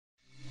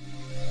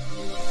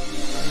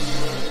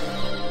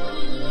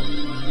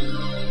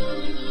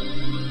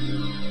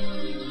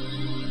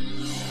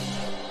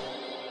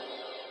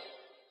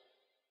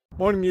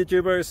Morning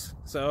YouTubers.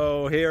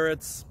 So here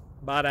it's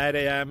about 8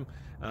 a.m.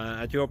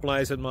 At your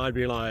place it might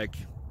be like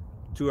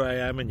 2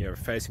 a.m. and you're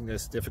facing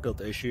this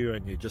difficult issue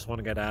and you just want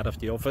to get out of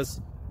the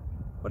office.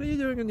 What are you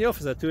doing in the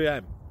office at 2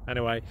 a.m.?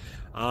 Anyway,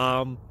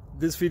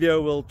 this video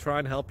will try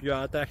and help you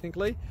out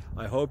technically.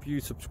 I hope you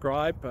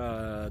subscribe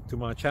to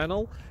my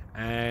channel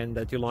and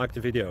that you like the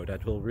video.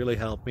 That will really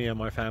help me and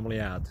my family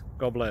out.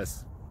 God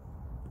bless.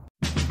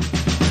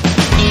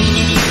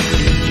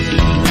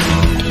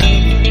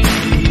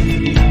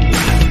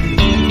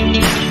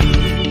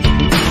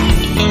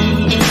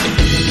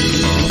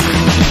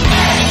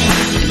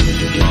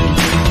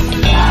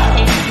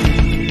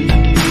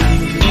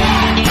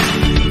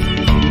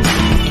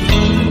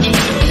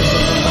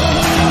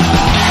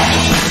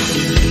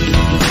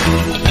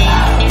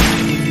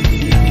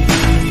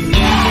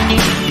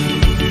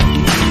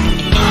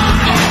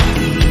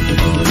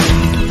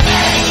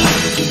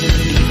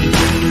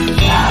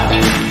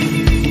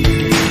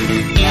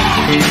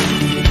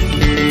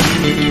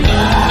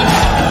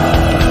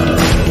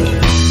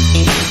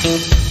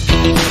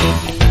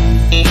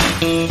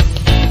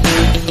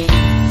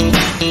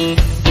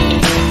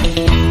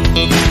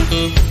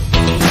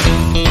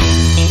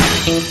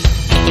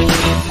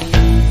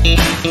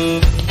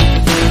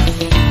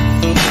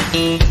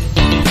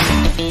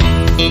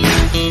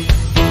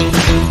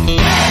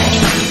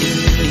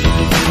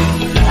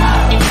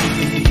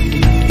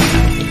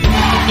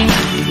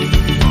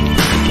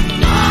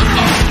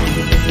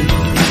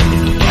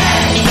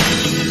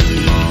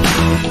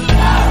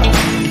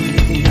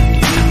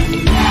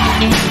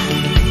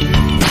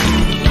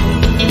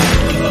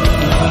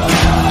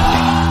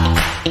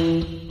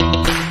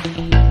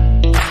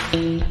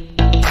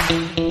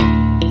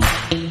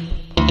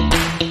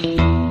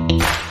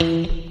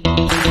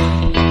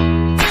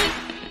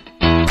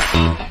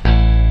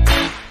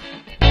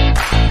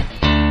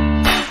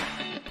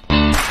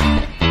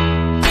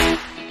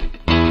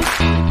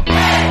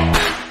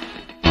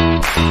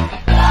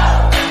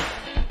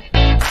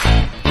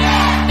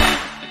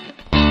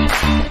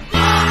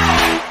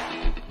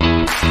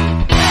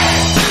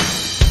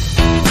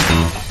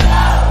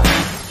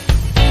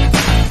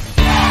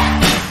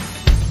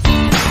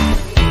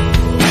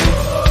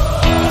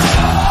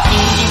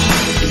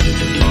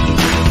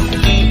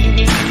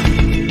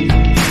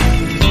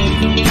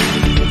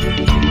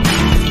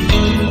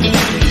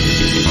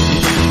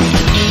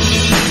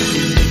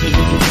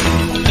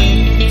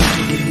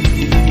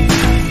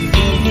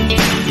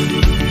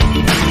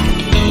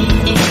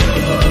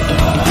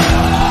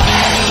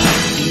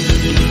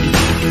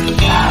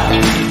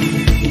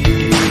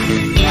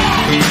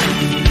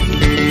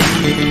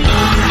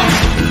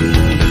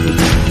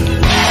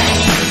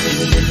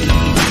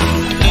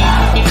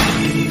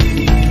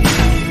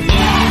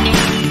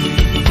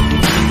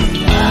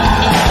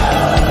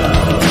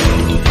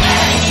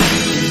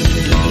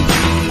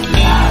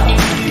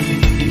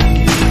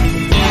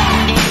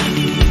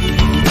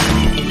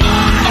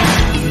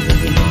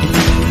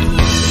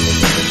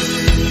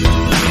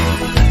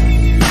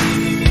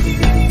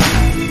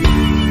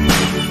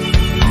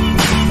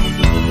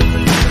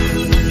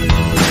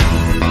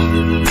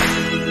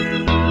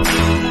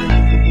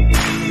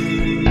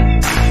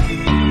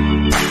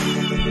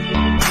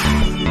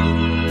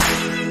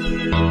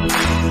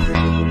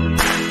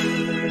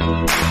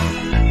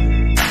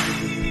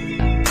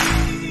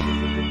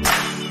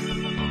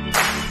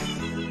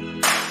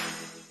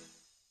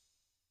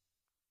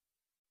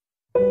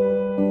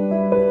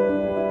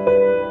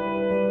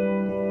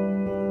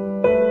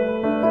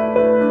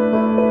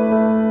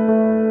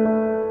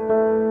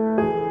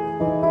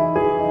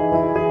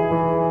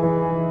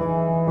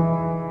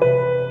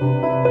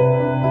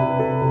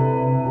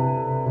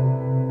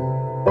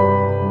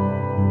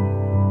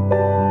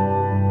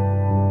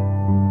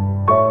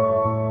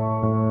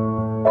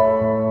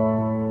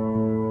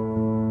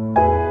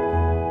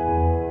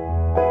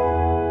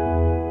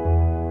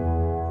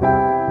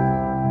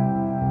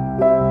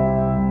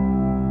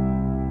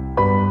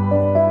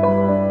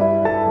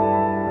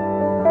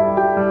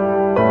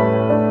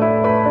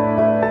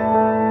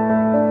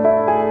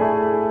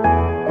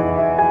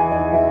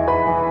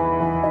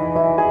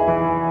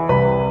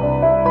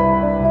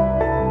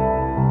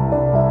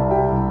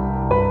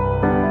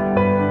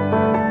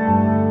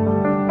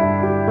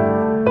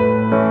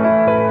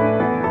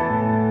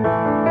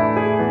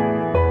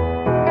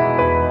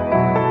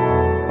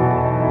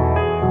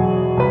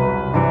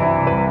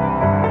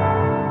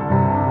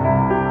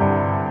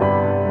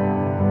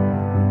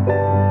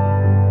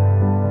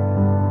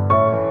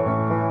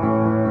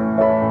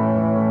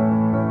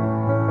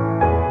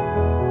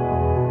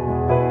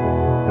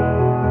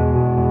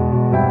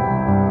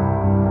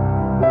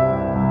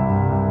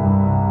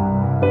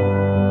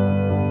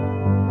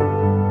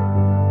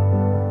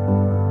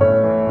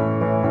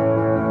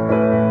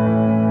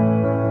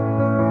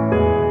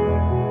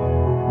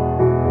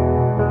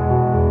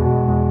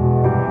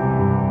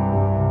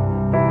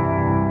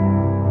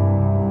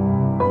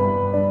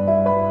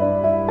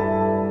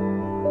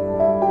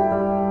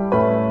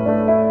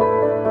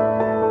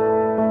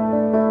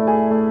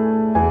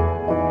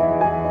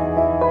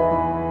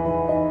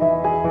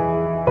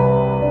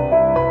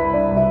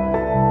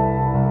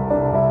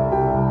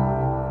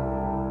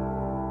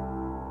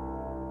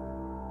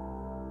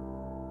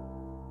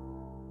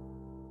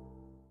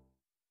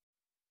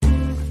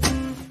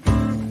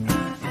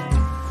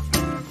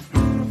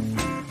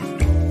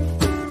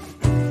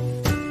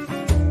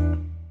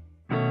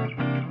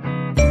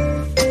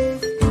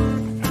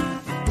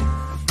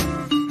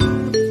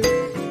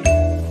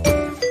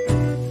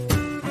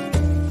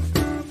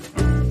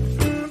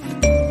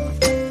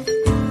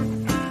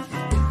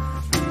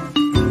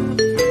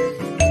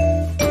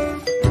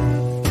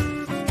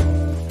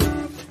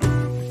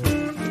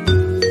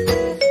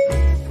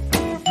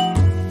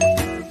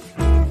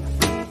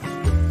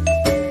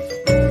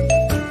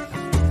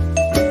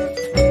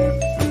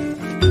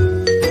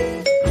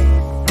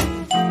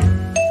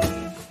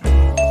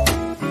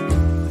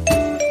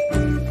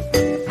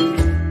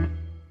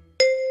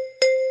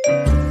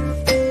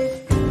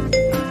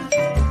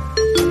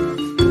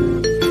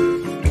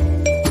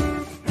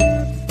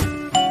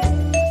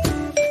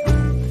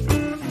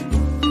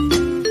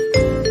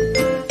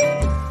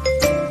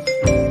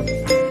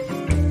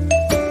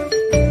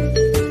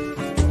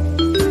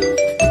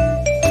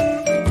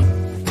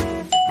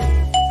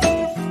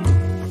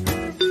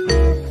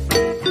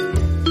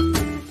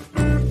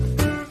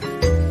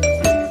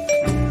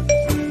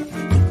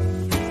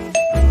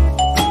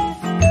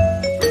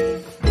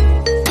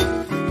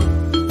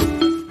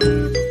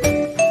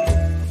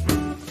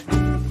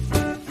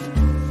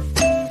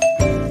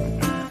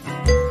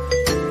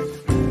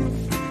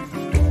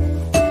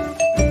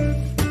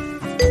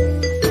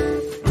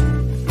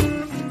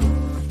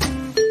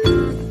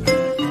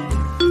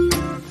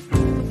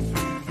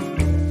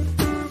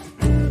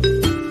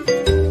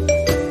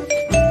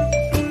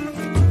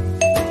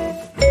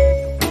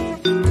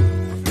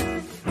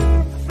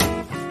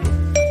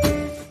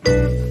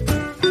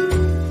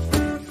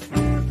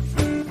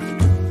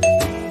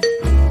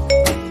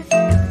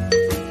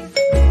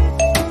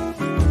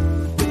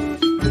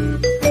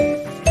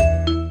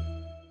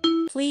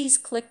 Please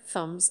click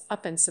thumbs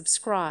up and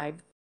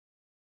subscribe.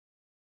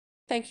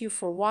 Thank you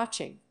for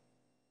watching.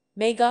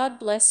 May God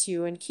bless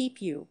you and keep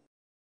you.